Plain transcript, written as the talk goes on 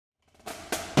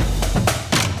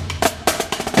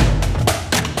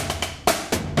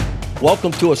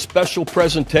Welcome to a special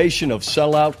presentation of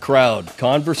Sellout Crowd,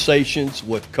 Conversations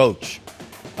with Coach.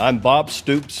 I'm Bob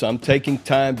Stoops. I'm taking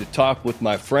time to talk with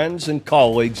my friends and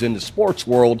colleagues in the sports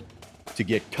world to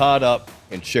get caught up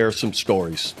and share some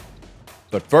stories.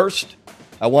 But first,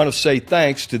 I want to say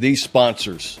thanks to these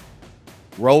sponsors: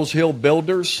 Rose Hill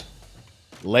Builders,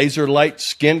 Laser Light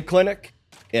Skin Clinic,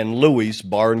 and Louie's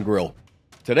Bar and Grill.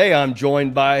 Today I'm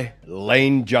joined by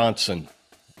Lane Johnson.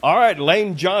 All right,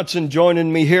 Lane Johnson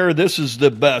joining me here. This is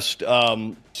the best.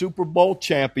 Super Bowl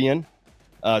champion,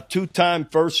 two-time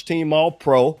first-team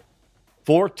All-Pro,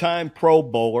 four-time Pro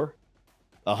Bowler,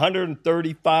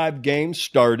 135 games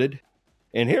started.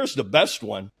 And here's the best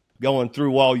one, going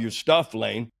through all your stuff,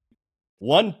 Lane.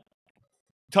 One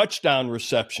touchdown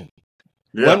reception.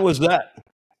 Yeah. When was that?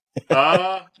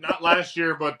 Not last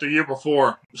year, but the year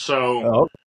before. So,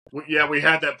 we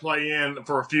had that play in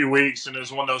for a few weeks, and it was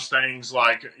one of those things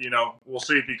like, we'll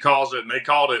see if he calls it, and they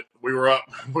called it. We were up.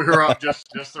 We were up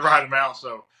just the right amount.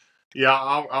 So, yeah,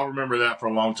 I'll remember that for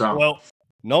a long time. Well,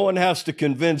 no one has to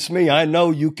convince me. I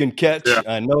know you can catch. Yeah.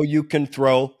 I know you can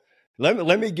throw.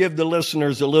 Let me give the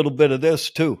listeners a little bit of this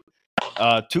too.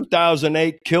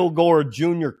 2008 Kilgore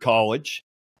Junior College.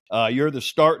 You're the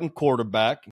starting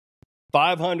quarterback.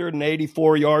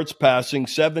 584 yards passing,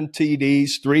 7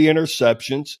 TDs, 3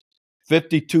 interceptions,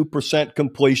 52%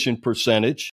 completion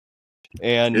percentage.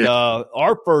 And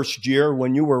our first year,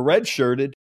 when you were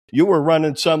redshirted, you were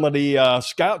running some of the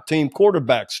scout team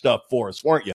quarterback stuff for us,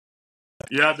 weren't you?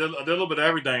 Yeah, I did a little bit of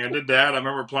everything. I did that. I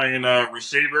remember playing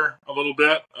receiver a little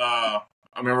bit. I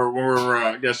remember when we were,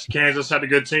 I guess Kansas had a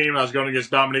good team. I was going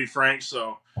against Dominique Franks.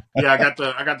 So, yeah,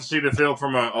 I got to see the field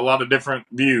from a lot of different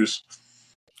views.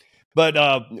 But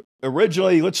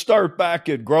originally, let's start back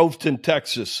at Groveton,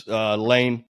 Texas,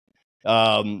 Lane.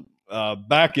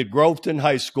 Back at Groveton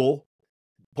High School,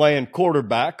 playing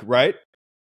quarterback, right?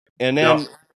 And then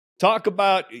talk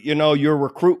about, your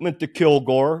recruitment to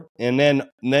Kilgore and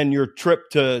then your trip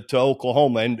to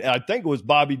Oklahoma. And I think it was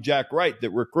Bobby Jack Wright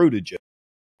that recruited you.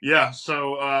 Yeah,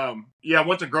 so, I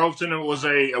went to Groveton. It was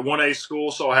a 1A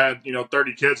school, so I had,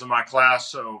 30 kids in my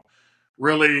class. So,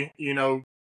 really,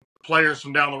 players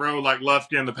from down the road like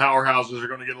Lufkin, the powerhouses, are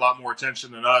going to get a lot more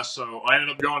attention than us. So I ended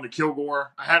up going to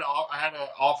Kilgore. I had an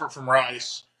offer from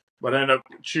Rice, but I ended up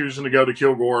choosing to go to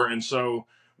Kilgore, and so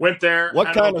went there.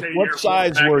 What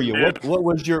size were you? What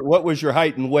was your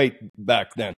height and weight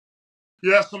back then?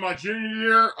 Yeah, so my junior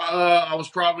year, I was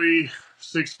probably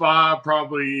 6'5",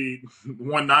 probably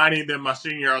 190. Then my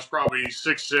senior year, I was probably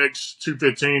 6'6",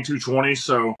 215, 220.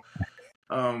 So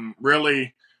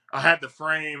really, I had the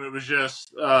frame. It was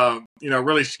just,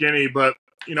 really skinny. But,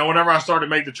 whenever I started to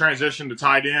make the transition to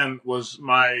tight end was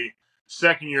my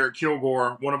second year at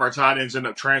Kilgore. One of our tight ends ended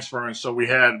up transferring. So we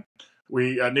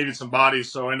needed some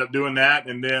bodies. So I ended up doing that.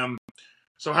 And then,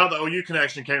 so how the OU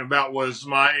connection came about was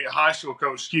my high school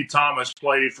coach, Keith Thomas,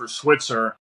 played for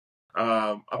Switzer.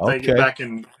 I think back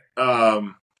in, I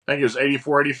think it was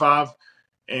 84, 85.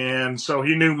 And so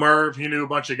he knew Merv. He knew a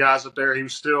bunch of guys up there. He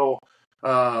was still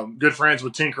good friends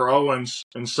with Tinker Owens.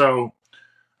 And so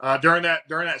during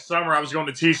that summer, I was going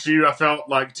to TCU. I felt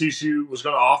like TCU was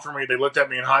going to offer me. They looked at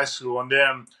me in high school. And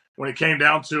then when it came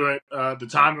down to it, the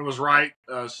timing was right.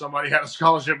 Somebody had a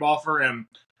scholarship offer, and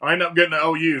I ended up getting to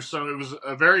OU. So it was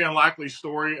a very unlikely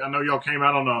story. I know y'all came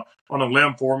out on a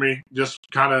limb for me, just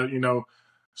kind of,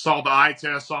 saw the eye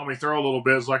test, saw me throw a little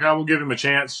bit. It's like, I will give him a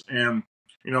chance. And,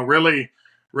 really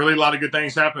a lot of good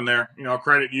things happened there. I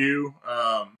credit you,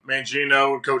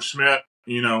 Mangino, and Coach Smith,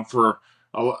 for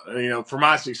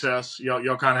my success.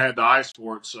 Y'all kind of had the eyes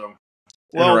for it. So,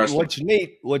 well, what's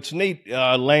neat,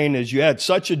 Lane, is you had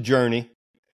such a journey,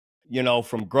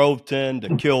 from Groveton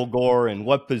to Kilgore, and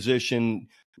what position,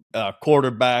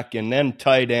 quarterback, and then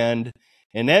tight end.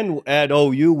 And then at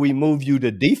OU, we moved you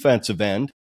to defensive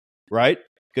end, right?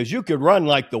 Because you could run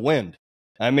like the wind.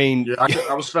 I mean, yeah,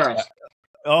 I was fast.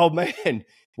 Oh, man,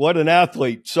 what an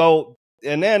athlete. So,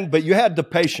 but you had the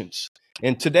patience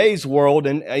in today's world.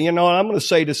 And, I'm going to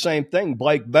say the same thing.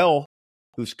 Blake Bell,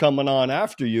 who's coming on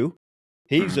after you,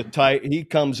 he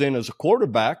comes in as a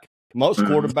quarterback. Most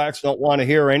quarterbacks don't want to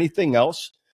hear anything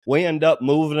else. We end up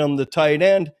moving him to tight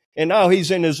end. And now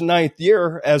he's in his 9th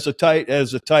year as a tight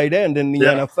end in the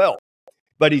NFL.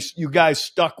 But you guys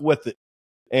stuck with it.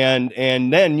 And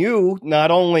then you not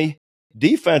only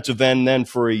defensive end then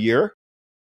for a year.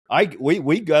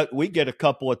 We get a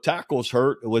couple of tackles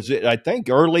hurt. Was it, I think,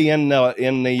 early in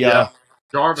the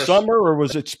summer, or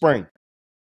was it spring?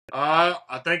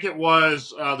 I think it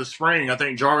was the spring. I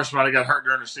think Jarvis might have got hurt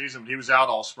during the season, but he was out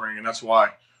all spring, and that's why.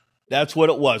 That's what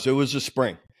it was. It was the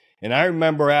spring. And I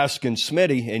remember asking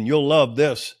Smitty, and you'll love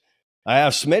this, I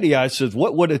asked Smitty, I said,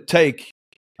 what would it take?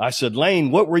 I said,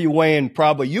 Lane, what were you weighing?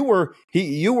 Probably you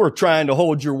were trying to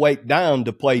hold your weight down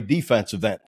to play defensive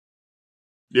end.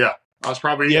 Yeah. I was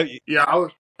probably, I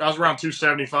was around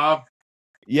 275.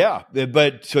 Yeah,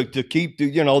 but to keep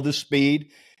the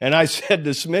speed. And I said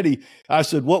to Smitty, I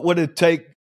said, what would it take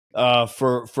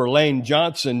for Lane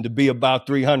Johnson to be about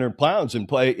 300 pounds and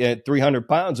play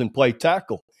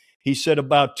tackle? He said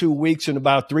about 2 weeks and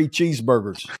about 3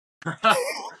 cheeseburgers.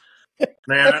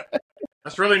 Man,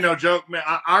 that's really no joke, man.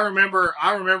 I remember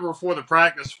before the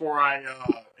practice, before I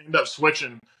ended up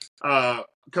switching,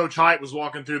 Coach Height was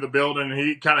walking through the building, and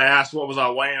he kind of asked what was I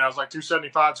weighing. I was like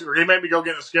 275, or he made me go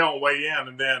get the scale and weigh in.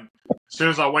 And then as soon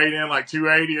as I weighed in like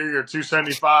 280 or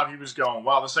 275, he was going,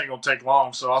 wow, this ain't going to take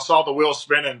long. So I saw the wheel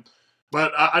spinning.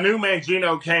 But I knew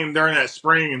Mangino came during that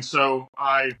spring, and so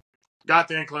I got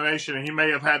the inclination, and he may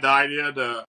have had the idea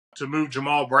to move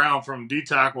Jamal Brown from D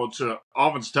tackle to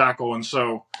offense tackle. And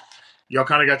so y'all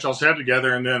kind of got y'all's head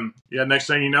together, and then next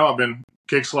thing you know, I've been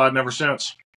kick sliding ever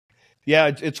since.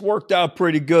 Yeah, it's worked out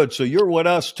pretty good. So you're with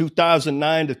us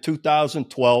 2009 to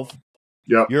 2012.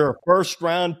 Yep. You're a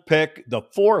first-round pick, the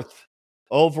 4th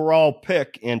overall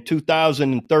pick in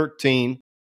 2013,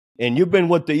 and you've been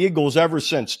with the Eagles ever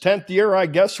since. 10th year, I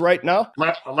guess, right now?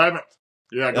 11th.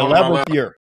 Yeah, 11th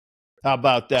year. How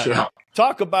about that? Yeah.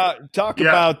 Talk about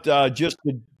just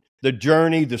the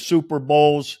journey, the Super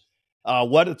Bowls,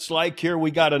 what it's like here. We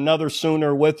got another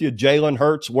Sooner with you, Jalen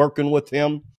Hurts, working with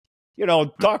him.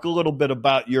 Talk a little bit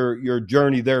about your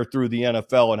journey there through the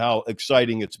NFL and how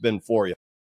exciting it's been for you.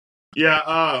 Yeah,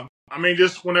 I mean,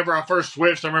 just whenever I first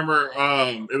switched, I remember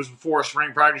it was before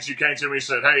spring practice. You came to me and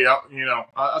said, "Hey,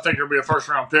 I think you'll be a first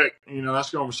round pick.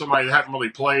 That's going to be somebody that hadn't really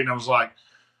played." And I was like,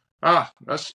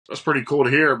 that's pretty cool to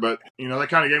hear. But that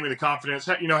kind of gave me the confidence.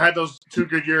 Had those 2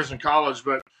 good years in college,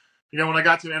 but when I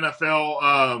got to the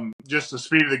NFL, just the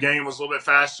speed of the game was a little bit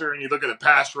faster, and you look at the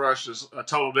pass rush as a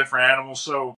total different animal.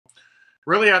 So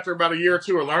really, after about a year or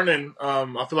two of learning,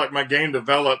 I feel like my game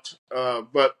developed.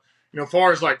 But as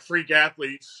far as like freak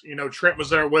athletes, Trent was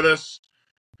there with us,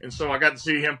 and so I got to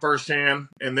see him firsthand.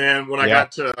 And then when I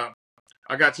got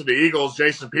to the Eagles,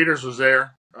 Jason Peters was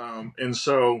there, and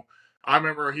so I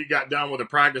remember he got done with a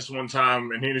practice one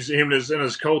time, and he was in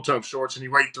his cold tub shorts, and he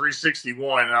weighed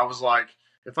 361, and I was like,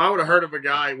 if I would have heard of a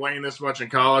guy weighing this much in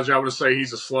college, I would have said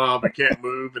he's a slob and can't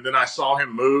move. And then I saw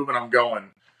him move, and I'm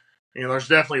going, there's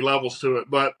definitely levels to it.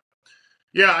 But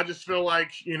yeah, I just feel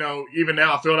like, even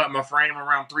now I filled out my frame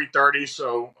around 330.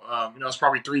 So, it's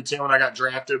probably 310 when I got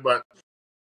drafted, but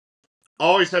I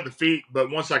always had the feet.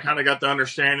 But once I kind of got the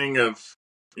understanding of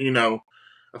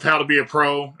how to be a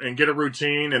pro and get a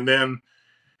routine. And then,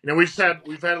 we've had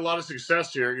a lot of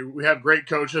success here. We have great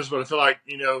coaches, but I feel like,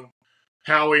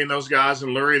 Howie and those guys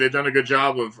and Lurie, they've done a good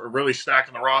job of really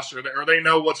stacking the roster, or they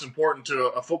know what's important to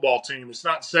a football team. It's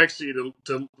not sexy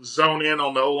to zone in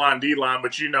on the O-line, D-line,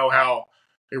 but how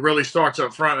it really starts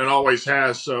up front and always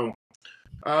has. So,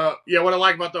 what I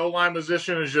like about the O-line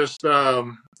position is just,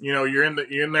 you're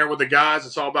in there with the guys.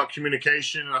 It's all about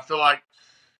communication. And I feel like,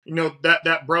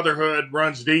 that brotherhood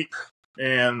runs deep,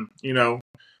 and,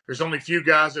 there's only a few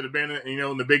guys that have been,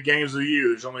 in the big games of you.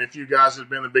 There's only a few guys that have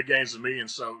been in the big games of me. And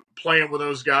so playing with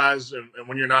those guys and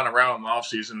when you're not around in the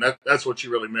offseason, that's what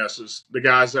you really miss, is the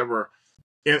guys that were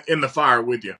in the fire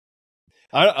with you.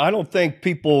 I don't think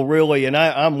people really, and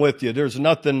I'm with you, there's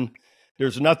nothing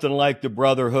like the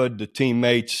brotherhood, the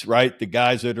teammates, right? The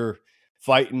guys that are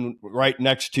fighting right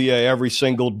next to you every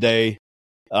single day.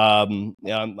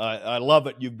 I love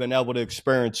it. You've been able to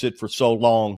experience it for so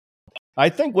long. I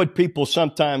think what people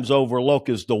sometimes overlook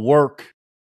is the work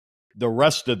the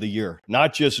rest of the year,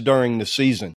 not just during the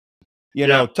season.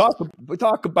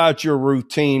 Talk about your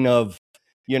routine of,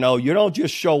 you don't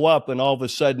just show up and all of a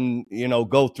sudden,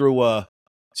 go through a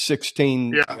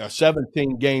 17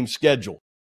 game schedule.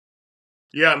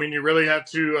 Yeah, I mean, you really have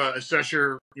to assess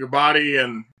your body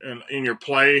and in your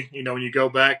play. When you go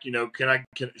back,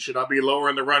 should I be lower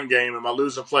in the run game? Am I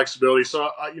losing flexibility? So,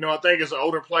 I think as an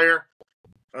older player,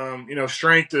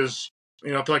 strength is, I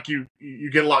feel like you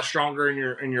get a lot stronger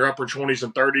in your upper 20s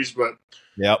and 30s. But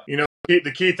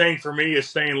the key thing for me is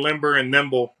staying limber and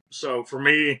nimble. So for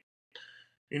me,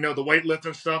 the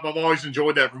weightlifting stuff, I've always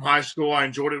enjoyed that from high school. I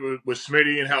enjoyed it with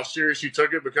Smitty and how serious he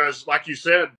took it, because like you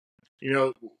said,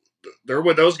 they're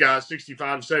with those guys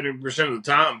 65 to 70% of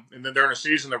the time. And then during the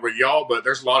season, they're with y'all, but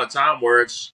there's a lot of time where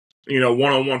it's,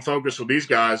 one-on-one focus with these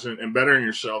guys and bettering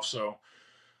yourself. So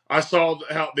I saw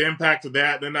how the impact of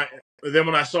that. Then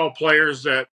when I saw players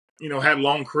that, had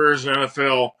long careers in the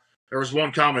NFL, there was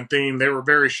one common theme. They were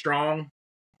very strong,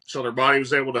 so their body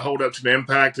was able to hold up to the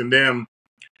impact. And then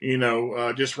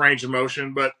just range of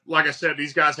motion. But like I said,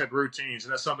 these guys had routines,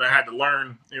 and that's something I had to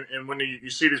learn. And when you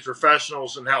see these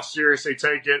professionals and how serious they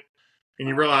take it, and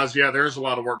you realize, yeah, there's a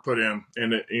lot of work put in,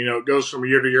 and it goes from a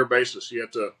year to year basis. You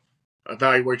have to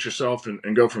evaluate yourself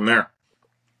and go from there.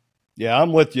 Yeah,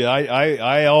 I'm with you.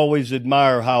 I always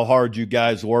admire how hard you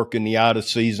guys work in the out of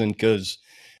season because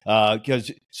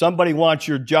somebody wants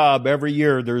your job every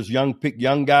year. There's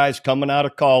young guys coming out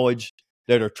of college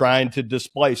that are trying to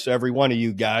displace every one of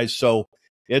you guys. So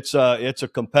it's a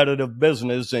competitive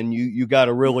business, and you got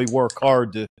to really work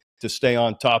hard to stay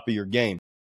on top of your game.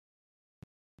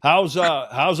 How's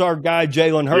our guy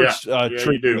Jalen Hurts you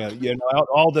treating do. you? You know,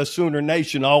 all the Sooner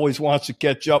Nation always wants to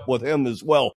catch up with him as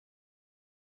well.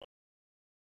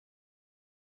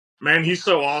 Man, he's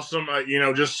so awesome.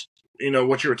 Just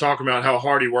what you were talking about, how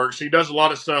hard he works. He does a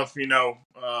lot of stuff,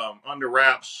 under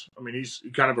wraps. I mean, he's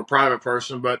kind of a private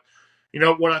person, but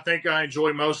what I think I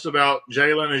enjoy most about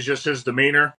Jalen is just his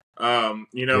demeanor. In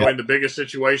the biggest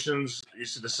situations,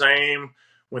 he's the same.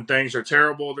 When things are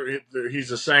terrible, he's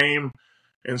the same.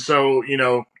 And so,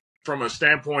 from a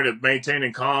standpoint of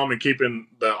maintaining calm and keeping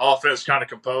the offense kind of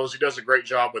composed, he does a great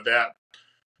job with that.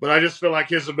 But I just feel like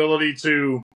his ability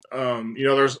to,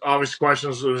 there's obvious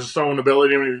questions of his throwing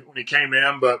ability when he came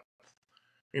in, but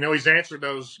he's answered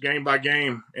those game by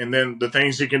game, and then the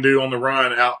things he can do on the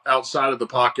run outside of the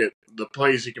pocket, the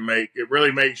plays he can make, it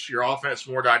really makes your offense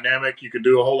more dynamic. You can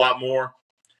do a whole lot more,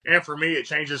 and for me, it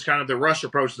changes kind of the rush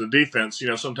approach to the defense.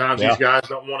 Sometimes these guys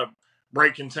don't want to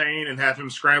break contain and have him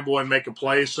scramble and make a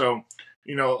play. So,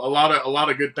 a lot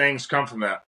of good things come from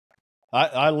that.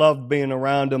 I loved being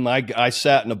around him. I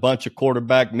sat in a bunch of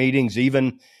quarterback meetings,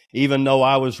 even though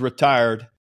I was retired.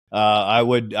 I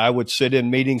would sit in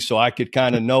meetings so I could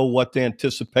kind of know what to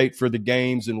anticipate for the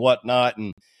games and whatnot,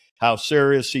 and how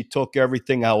serious he took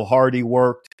everything, how hard he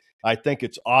worked. I think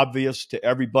it's obvious to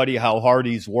everybody how hard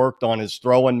he's worked on his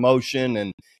throwing motion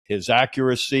and his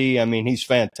accuracy. I mean, he's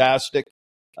fantastic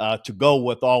to go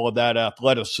with all of that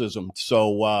athleticism.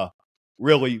 So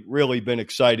really, really been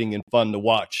exciting and fun to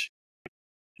watch.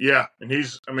 Yeah, and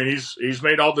he's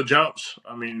made all the jumps.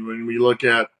 I mean, when we look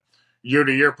at year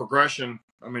to year progression,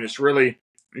 I mean, it's really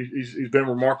he's been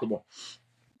remarkable.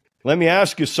 Let me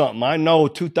ask you something. I know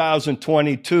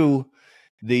 2022,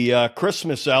 the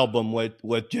Christmas album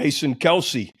with Jason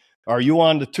Kelsey. Are you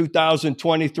on the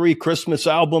 2023 Christmas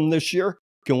album this year?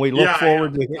 Can we look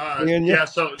forward to hearing you? Yeah,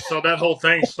 so that whole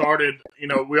thing started,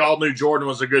 we all knew Jordan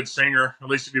was a good singer. At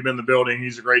least if you've been in the building,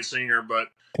 he's a great singer. But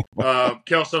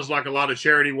Kels does like a lot of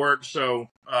charity work. So,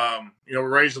 we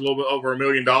raised a little bit over $1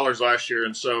 million last year.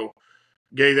 And so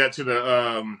gave that to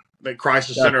the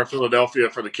Crisis Center of Philadelphia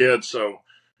for the kids. So,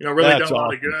 really done a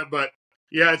lot of good. But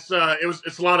yeah, it's a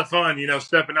lot of fun,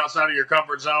 stepping outside of your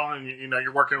comfort zone, and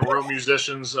you're working with real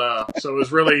musicians. So it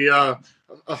was really a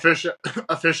fish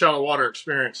out of water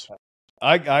experience.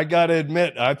 I got to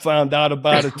admit, I found out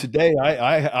about it today.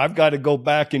 I've got to go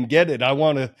back and get it. I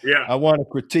want to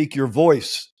critique your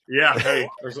voice. Yeah,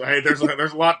 there's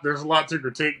a lot to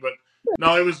critique, but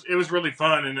no, it was really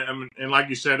fun, and like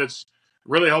you said, it's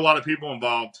really a whole lot of people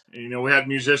involved. And, we had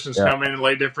musicians come in and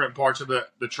lay different parts of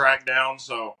the track down,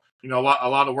 so a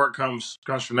lot of work comes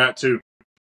from that too.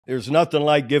 There's nothing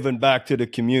like giving back to the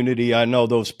community. I know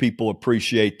those people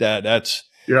appreciate that.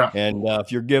 And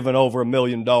if you're giving over $1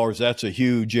 million, that's a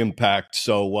huge impact.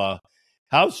 So,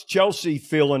 how's Chelsea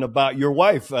feeling about your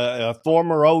wife, a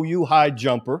former OU high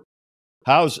jumper?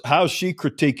 How's she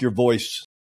critique your voice?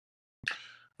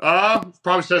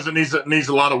 Probably says it needs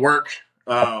a lot of work.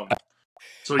 So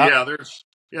yeah, there's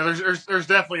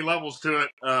definitely levels to it.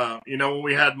 When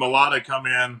we had Mulata come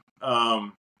in,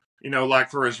 like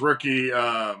for his rookie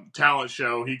talent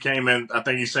show, he came in. I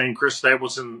think he sang Chris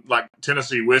Stapleton like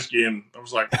Tennessee whiskey, and I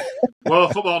was like, well,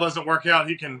 if football doesn't work out,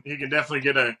 he can definitely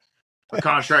get a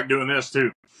contract doing this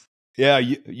too. Yeah,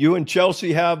 you and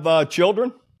Chelsea have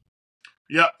children?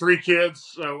 Yep, 3 kids.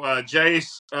 So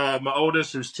Jace, my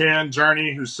oldest, who's 10,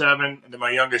 Journey, who's 7, and then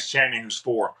my youngest, Channing, who's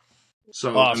 4.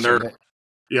 So awesome.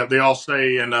 They all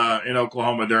stay in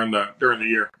Oklahoma during the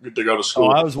year to go to school.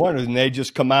 Oh, I was wondering, they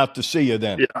just come out to see you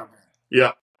then?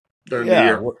 Yeah, during the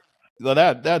year. Well,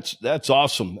 that's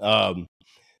awesome.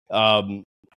 I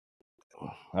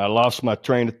lost my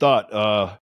train of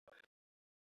thought.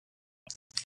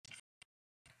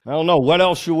 I don't know. What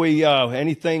else should we?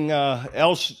 Anything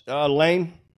else,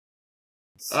 Lane?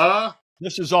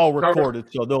 This is all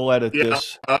recorded, so they'll edit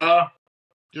this.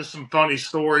 Just some funny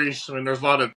stories. I mean, there's a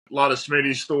lot of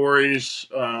Smitty stories.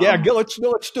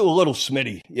 Let's do a little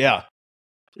Smitty. Yeah.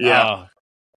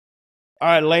 All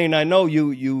right, Lane. I know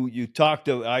you talked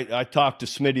to I talked to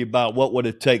Smitty about what would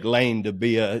it take Lane to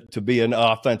be an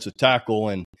offensive tackle,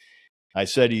 and I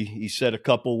said he said a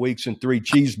couple weeks and 3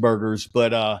 cheeseburgers.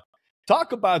 But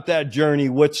talk about that journey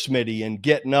with Smitty and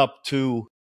getting up to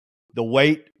the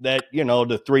weight that,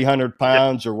 the 300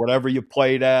 pounds or whatever you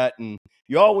played at. And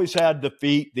you always had the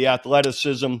feet, the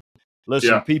athleticism. Listen,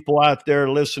 Yeah, people out there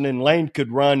listening, Lane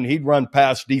could run. He'd run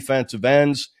past defensive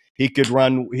ends. He could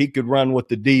run with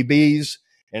the DBs.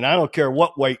 And I don't care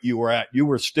what weight you were at. You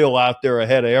were still out there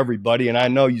ahead of everybody. And I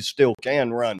know you still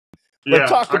can run. But yeah,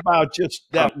 talk about just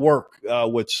that work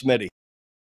with Smitty.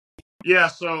 yeah.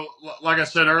 So, like I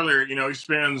said earlier, he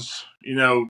spends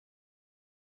a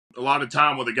lot of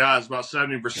time with the guys. About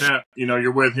 70%,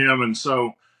 you're with him, and so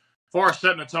as far as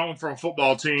setting a tone for a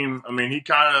football team, I mean, it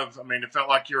felt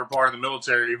like you were part of the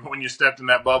military when you stepped in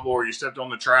that bubble or you stepped on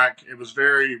the track. It was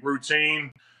very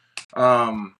routine.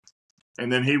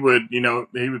 And then he would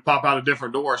pop out a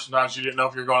different door. Sometimes you didn't know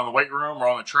if you were going to the weight room or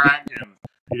on the track, and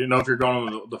you didn't know if you were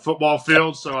going on the football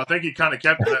field. So I think he kind of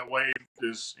kept it that way.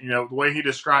 Is the way he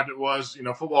described it was,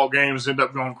 football games end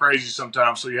up going crazy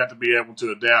sometimes, so you have to be able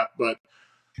to adapt. But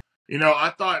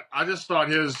I just thought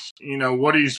his,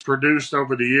 what he's produced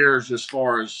over the years as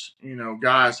far as,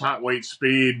 guys, height, weight,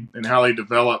 speed, and how they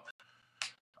develop,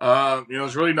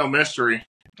 there's really no mystery.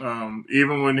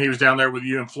 Even when he was down there with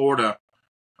you in Florida,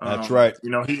 That's right.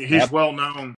 He's well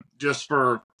known just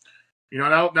for,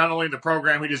 not only the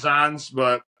program he designs,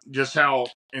 but just how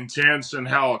intense and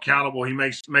how accountable he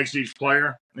makes each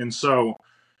player. And so,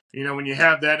 when you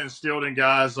have that instilled in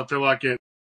guys, I feel like it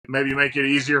maybe make it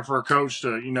easier for a coach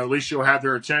to, at least you'll have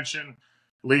their attention.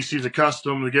 At least he's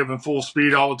accustomed to giving full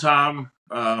speed all the time.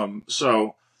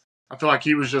 So I feel like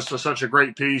he was just such a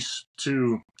great piece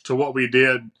to what we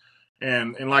did.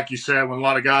 And like you said, when a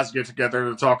lot of guys get together,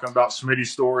 they're talking about Smitty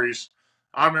stories.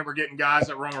 I remember getting guys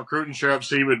that were on recruiting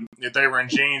trips. If they were in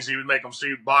jeans, he would make them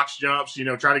see box jumps,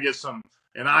 try to get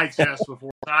an eye test before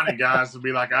signing guys to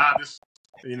be like,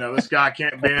 this guy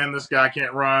can't bend, this guy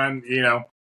can't run,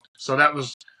 So that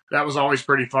was always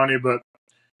pretty funny. But,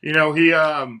 he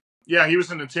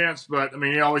was intense, but I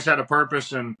mean, he always had a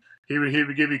purpose, and he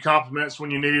would give you compliments when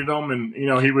you needed them, and,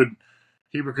 he would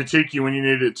critique you when you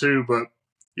needed it too. But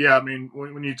yeah, I mean,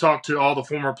 when you talk to all the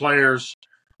former players,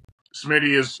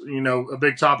 Smitty is, a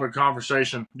big topic of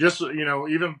conversation. Just,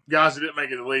 even guys that didn't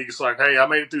make it to the league, it's like, hey, I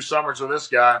made it through summers with this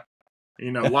guy.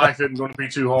 Life isn't going to be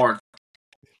too hard.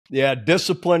 Yeah,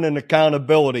 discipline and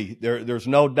accountability. There's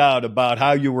no doubt about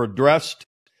how you were dressed,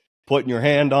 putting your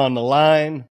hand on the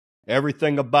line.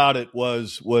 Everything about it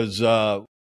was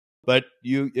but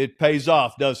it pays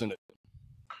off, doesn't it?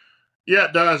 Yeah,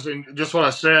 it does. And just what I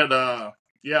said, I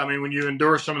mean, when you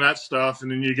endure some of that stuff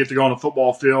and then you get to go on a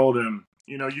football field and,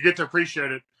 you get to appreciate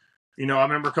it. I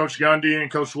remember Coach Gundy and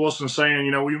Coach Wilson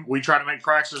saying, we try to make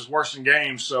practices worse than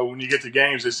games. So when you get to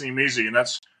games, they seem easy. And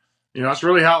that's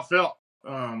really how it felt.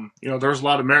 There's a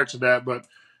lot of merit to that. But,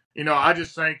 I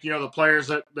just think, the players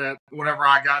that whenever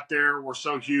I got there were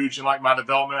so huge in like my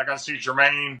development. I got to see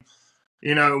Jermaine.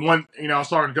 I was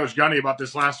talking to Coach Gundy about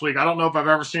this last week. I don't know if I've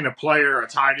ever seen a player, a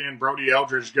tight end, Brody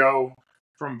Eldridge, go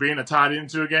from being a tight end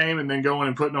to a game and then going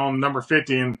and putting on number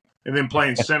 50 and then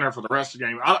playing center for the rest of the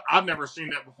game. I've never seen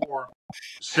that before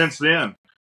since then,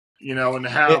 and to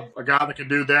have a guy that can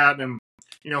do that and,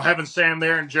 having Sam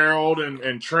there and Gerald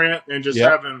and Trent and just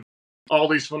having all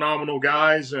these phenomenal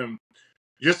guys and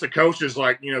just the coaches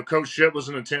like, Coach Ship was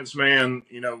an intense man,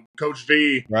 Coach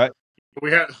V. Right. We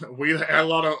had a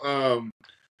lot of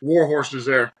war horses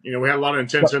there. We had a lot of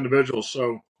intense individuals.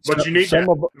 So, but you need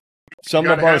some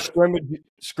of our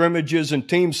scrimmages and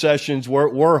team sessions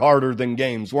were harder than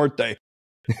games, weren't they?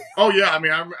 Oh yeah, I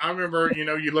mean, I remember.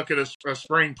 You look at a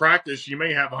spring practice, you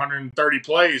may have 130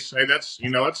 plays. Hey, that's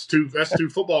two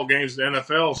football games in the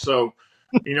NFL. So,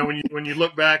 when you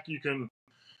look back, you can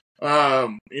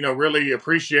really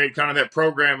appreciate kind of that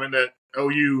programming that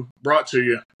OU brought to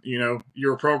you.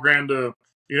 You're programmed to,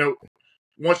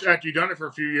 once after you've done it for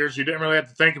a few years, you didn't really have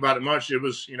to think about it much. It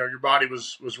was, your body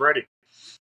was ready.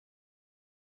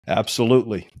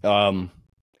 Absolutely.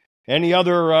 Any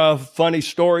other funny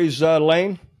stories,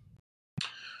 Lane?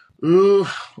 Ooh,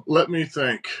 let me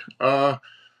think.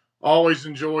 Always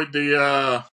enjoyed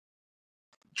the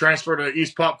transfer to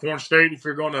East Popcorn State. If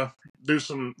you're going to do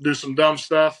some dumb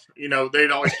stuff,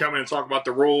 they'd always come in and talk about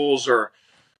the rules or,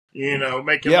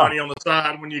 making money on the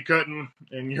side when you couldn't.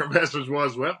 And your message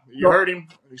was, well, you heard him.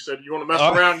 He said, you want to mess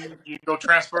around, you can go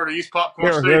transfer to East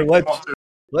Popcorn State.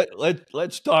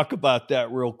 Let's talk about that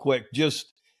real quick.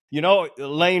 Just,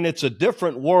 Lane, it's a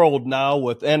different world now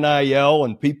with NIL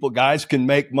and guys can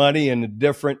make money in a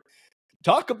different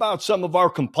talk about some of our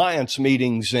compliance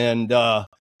meetings and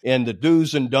the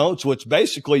do's and don'ts, which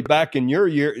basically back in your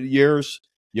years,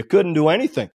 you couldn't do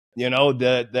anything,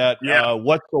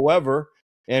 whatsoever.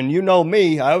 And you know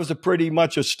me, I was pretty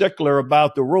much a stickler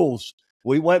about the rules.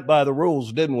 We went by the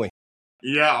rules, didn't we?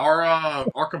 Yeah,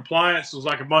 our compliance was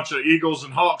like a bunch of eagles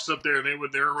and hawks up there. They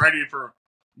were ready for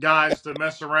guys to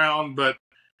mess around, but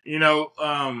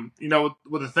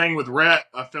with the thing with Rhett,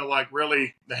 I felt like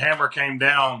really the hammer came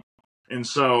down, and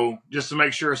so just to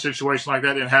make sure a situation like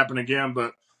that didn't happen again.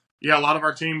 But yeah, a lot of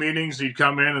our team meetings, he'd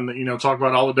come in and talk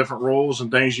about all the different rules and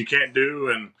things you can't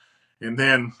do, and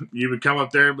then you would come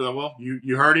up there and be like, well,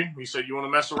 you heard him. He said you want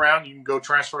to mess around, you can go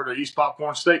transfer to East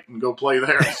Popcorn State and go play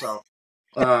there. So.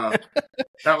 That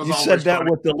was you always said that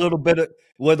funny. with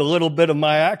a little bit of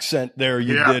my accent there.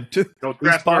 You did too.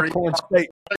 East Popcorn State.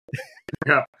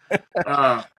 Yeah.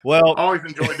 Well, always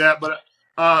enjoyed that. But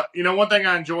one thing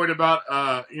I enjoyed about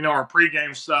our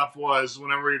pregame stuff was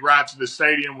whenever we'd ride to the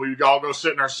stadium, we'd all go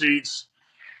sit in our seats.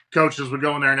 Coaches would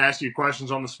go in there and ask you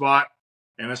questions on the spot,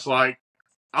 and it's like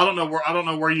I don't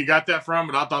know where you got that from,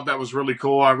 but I thought that was really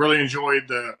cool. I really enjoyed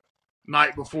the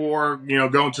night before,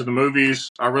 going to the movies.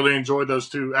 I really enjoyed those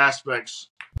two aspects.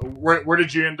 Where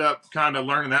did you end up kind of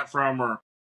learning that from, or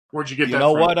where'd you get that from? You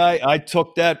know what? I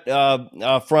took that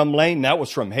from Lane. That was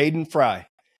from Hayden Fry.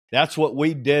 That's what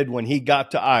we did when he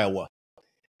got to Iowa.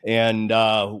 And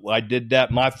I did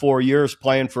that my 4 years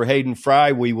playing for Hayden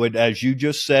Fry. We would, as you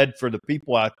just said, for the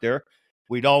people out there,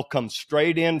 we'd all come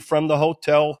straight in from the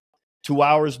hotel 2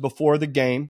 hours before the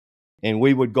game, and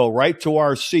we would go right to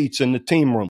our seats in the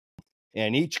team room.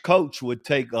 And each coach would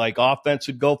take, like, offense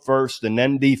would go first and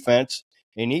then defense.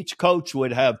 And each coach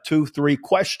would have 2-3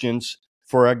 questions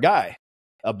for a guy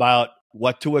about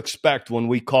what to expect when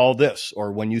we call this,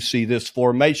 or when you see this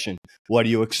formation, what do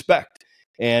you expect?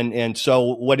 And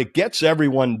so what it gets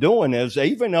everyone doing is,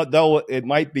 even though it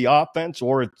might be offense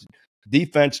or it's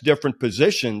defense, different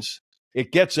positions,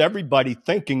 it gets everybody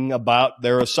thinking about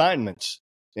their assignments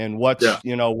and what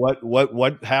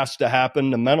has to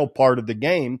happen, the mental part of the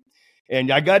game. And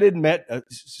I got to admit,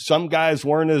 some guys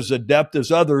weren't as adept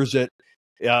as others that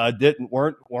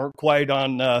weren't quite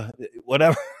on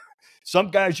whatever.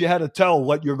 Some guys you had to tell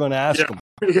what you're going to ask them.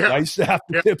 Yeah. I used to have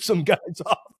to tip some guys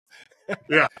off.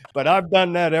 Yeah. But I've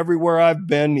done that everywhere I've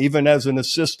been, even as an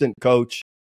assistant coach,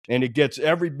 and it gets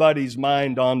everybody's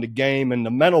mind on the game and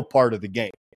the mental part of the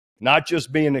game. Not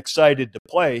just being excited to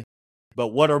play, but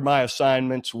what are my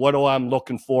assignments? What am I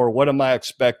looking for? What am I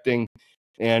expecting?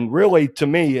 And really, to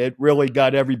me, it really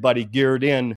got everybody geared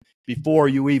in before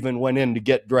you even went in to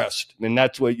get dressed. And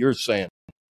that's what you're saying.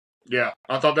 Yeah,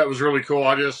 I thought that was really cool.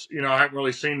 I just, I haven't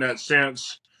really seen that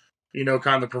since,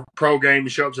 kind of the pro game. You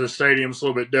show up to the stadium, it's a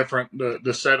little bit different,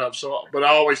 the setup. So, but I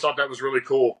always thought that was really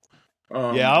cool.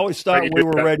 I always thought we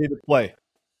were ready to play.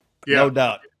 Yeah, no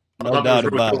doubt. No doubt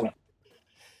about it.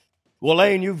 Well,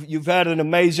 Lane, you've had an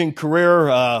amazing career.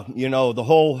 The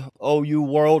whole OU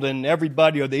world and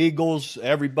everybody, or the Eagles,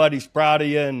 everybody's proud of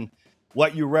you and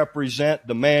what you represent,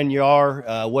 the man you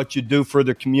are, what you do for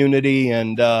the community,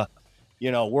 and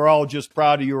we're all just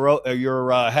proud of your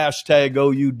hashtag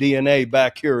OU DNA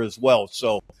back here as well.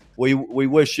 So we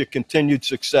wish you continued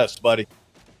success, buddy.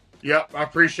 Yep, I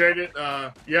appreciate it.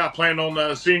 I plan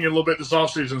on seeing you a little bit this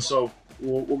offseason, so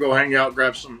we'll go hang out,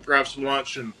 grab some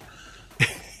lunch, and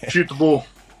shoot the bull.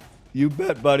 You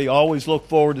bet, buddy. Always look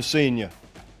forward to seeing you.